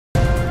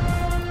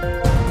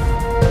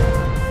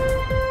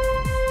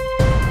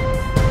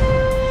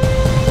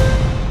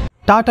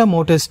Tata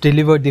Motors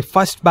delivered the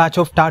first batch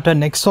of Tata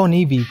Nexon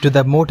EV to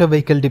the Motor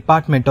Vehicle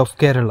Department of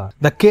Kerala.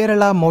 The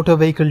Kerala Motor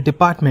Vehicle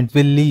Department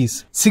will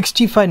lease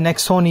 65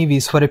 Nexon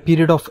EVs for a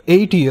period of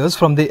 8 years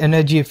from the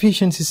Energy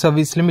Efficiency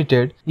Service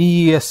Limited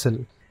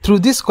 (EESL).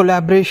 Through this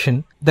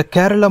collaboration, the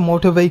Kerala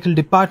Motor Vehicle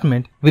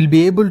Department will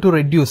be able to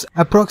reduce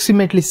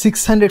approximately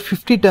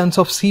 650 tons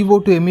of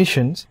CO2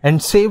 emissions and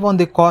save on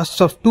the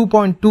costs of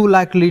 2.2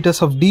 lakh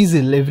litres of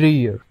diesel every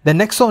year. The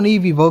Nexon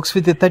EV works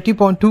with a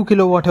 30.2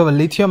 kWh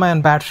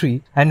lithium-ion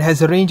battery and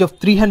has a range of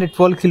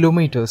 312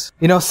 kilometers.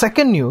 In our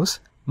second news,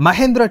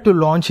 Mahindra to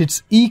launch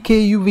its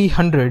eKuv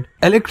 100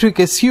 electric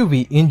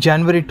SUV in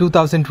January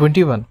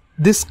 2021.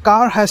 This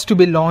car has to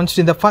be launched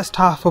in the first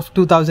half of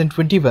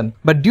 2021,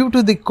 but due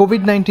to the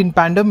COVID-19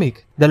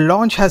 pandemic, the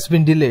launch has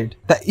been delayed.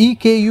 The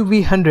eKuv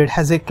 100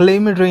 has a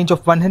claimed range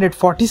of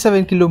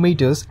 147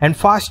 kilometers and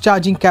fast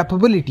charging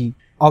capability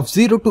of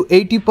 0 to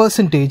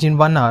 80% in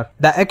 1 hour.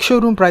 The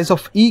ex-showroom price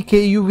of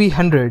eKuv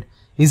 100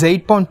 is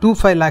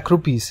 8.25 lakh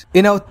rupees.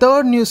 In our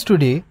third news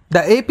today, the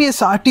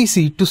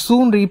APSRTC to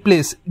soon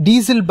replace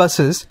diesel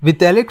buses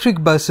with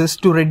electric buses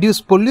to reduce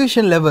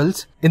pollution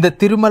levels in the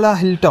Tirumala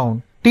hill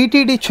town.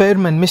 TTD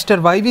chairman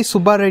Mr. Y.V.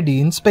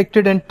 Subbareddy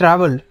inspected and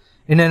travelled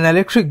in an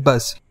electric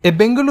bus. A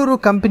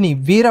Bengaluru company,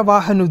 Veera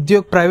Vahan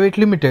Udyog Private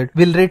Limited,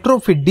 will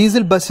retrofit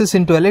diesel buses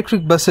into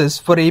electric buses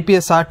for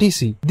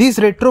APSRTC. These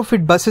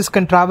retrofit buses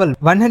can travel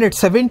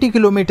 170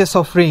 kilometers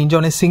of range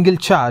on a single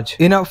charge.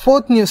 In our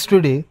fourth news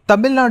today,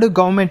 Tamil Nadu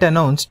government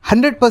announced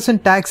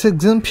 100% tax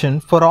exemption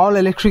for all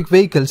electric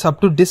vehicles up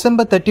to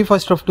December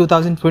 31st of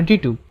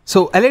 2022.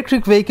 So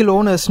electric vehicle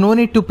owners no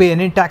need to pay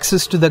any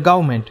taxes to the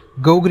government.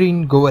 Go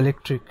green, go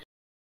electric.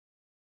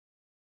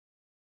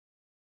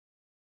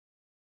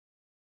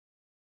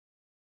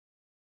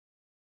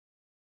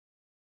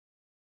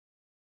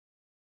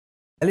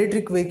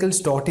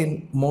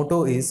 ElectricVehicles.in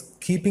motto is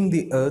keeping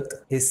the earth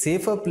a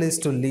safer place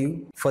to live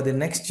for the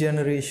next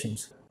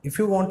generations. If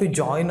you want to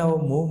join our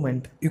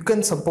movement, you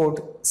can support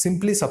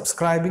simply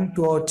subscribing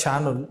to our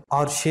channel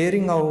or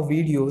sharing our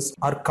videos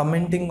or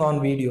commenting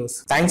on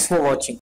videos. Thanks for watching.